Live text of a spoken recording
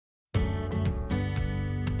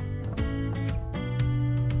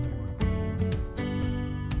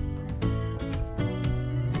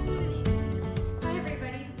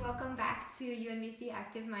UNBC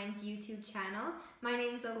Active Minds YouTube channel. My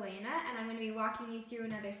name is Elena and I'm going to be walking you through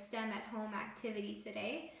another STEM at home activity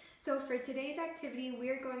today. So for today's activity,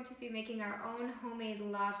 we're going to be making our own homemade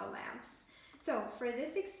lava lamps. So for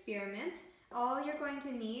this experiment, all you're going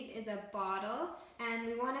to need is a bottle, and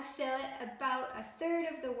we want to fill it about a third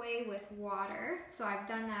of the way with water. So I've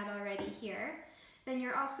done that already here. Then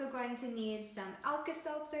you're also going to need some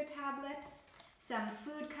Alka-Seltzer tablets, some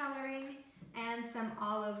food coloring, and some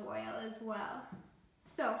olive oil as well.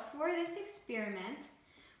 So for this experiment,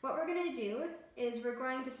 what we're going to do is we're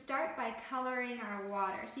going to start by coloring our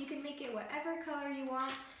water. So you can make it whatever color you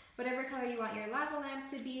want your lava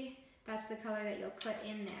lamp to be. That's the color that you'll put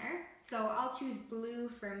in there. So I'll choose blue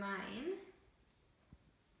for mine.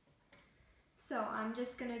 So I'm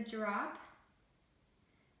just going to drop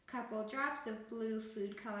a couple drops of blue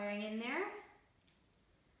food coloring in there.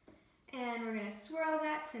 And we're going to swirl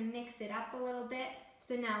that to mix it up a little bit.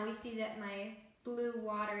 So now we see that my blue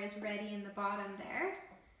water is ready in the bottom there.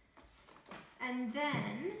 And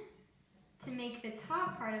then, to make the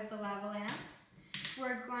top part of the lava lamp,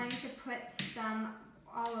 we're going to put some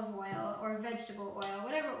olive oil or vegetable oil,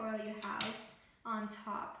 whatever oil you have, on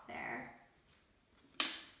top there.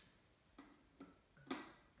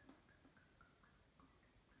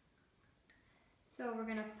 So we're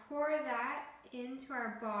going to pour that into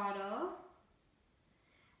our bottle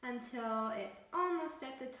until it's almost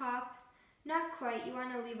at the top. Not quite, you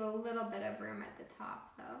want to leave a little bit of room at the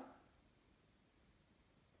top though.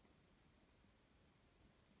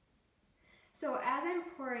 So as I'm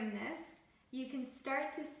pouring this, you can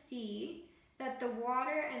start to see that the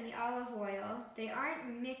water and the olive oil, they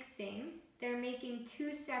aren't mixing, they're making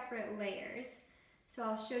two separate layers. So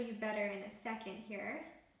I'll show you better in a second here.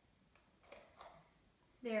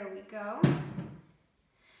 There we go.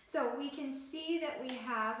 So we can see that we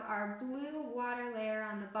have our blue water layer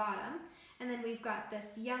on the bottom, and then we've got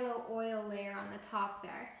this yellow oil layer on the top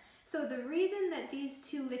there. So the reason that these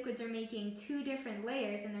two liquids are making two different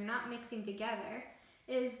layers and they're not mixing together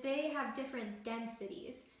is they have different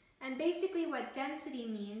densities. And basically what density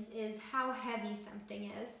means is how heavy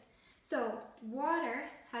something is. So water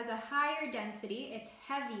has a higher density, it's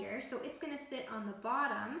heavier, so it's going to sit on the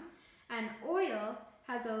bottom, and oil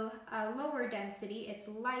has a lower density, it's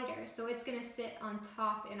lighter, so it's going to sit on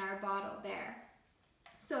top in our bottle there.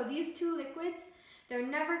 So these two liquids, they're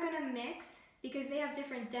never going to mix because they have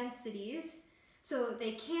different densities, so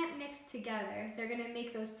they can't mix together. They're going to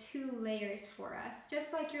make those two layers for us.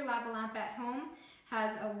 Just like your lava lamp at home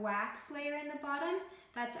has a wax layer in the bottom,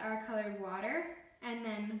 that's our colored water, and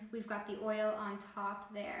then we've got the oil on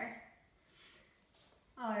top there.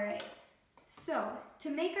 Alright. So, to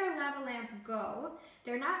make our lava lamp go,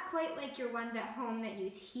 they're not quite like your ones at home that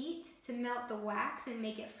use heat to melt the wax and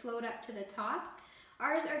make it float up to the top.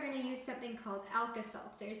 Ours are going to use something called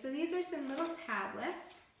Alka-Seltzer. So these are some little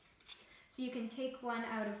tablets. So you can take one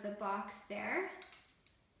out of the box there.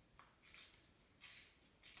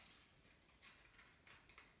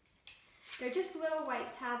 They're just little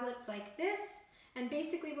white tablets like this. And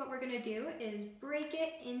basically what we're going to do is break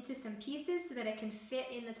it into some pieces so that it can fit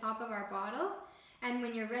in the top of our bottle. And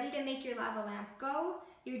when you're ready to make your lava lamp go,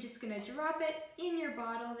 you're just going to drop it in your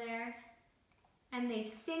bottle there. And they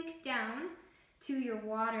sink down to your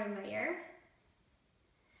water layer.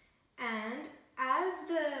 And as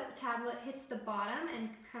the tablet hits the bottom and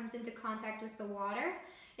comes into contact with the water,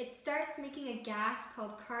 it starts making a gas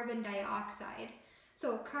called carbon dioxide.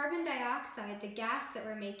 So carbon dioxide, the gas that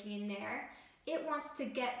we're making in there, it wants to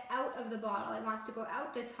get out of the bottle. It wants to go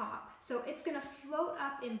out the top. So it's going to float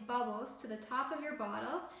up in bubbles to the top of your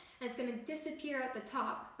bottle, and it's going to disappear at the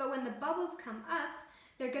top. But when the bubbles come up,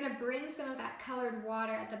 they're going to bring some of that colored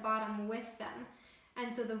water at the bottom with them.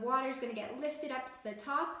 And so the water is going to get lifted up to the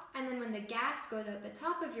top, and then when the gas goes out the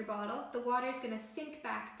top of your bottle, the water is going to sink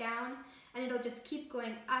back down, and it'll just keep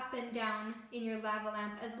going up and down in your lava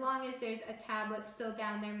lamp as long as there's a tablet still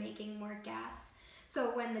down there making more gas.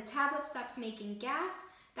 So when the tablet stops making gas,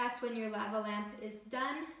 that's when your lava lamp is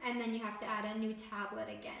done, and then you have to add a new tablet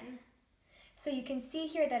again. So you can see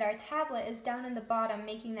here that our tablet is down in the bottom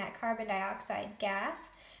making that carbon dioxide gas.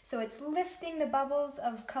 So it's lifting the bubbles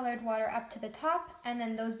of colored water up to the top, and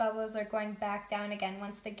then those bubbles are going back down again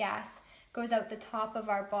once the gas goes out the top of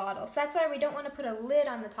our bottle. So that's why we don't want to put a lid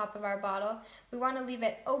on the top of our bottle. We want to leave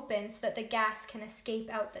it open so that the gas can escape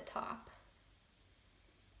out the top.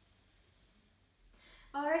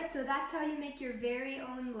 Alright, so that's how you make your very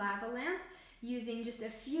own lava lamp using just a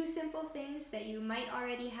few simple things that you might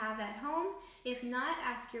already have at home. If not,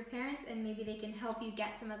 ask your parents and maybe they can help you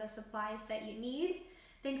get some of the supplies that you need.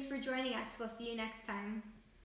 Thanks for joining us. We'll see you next time.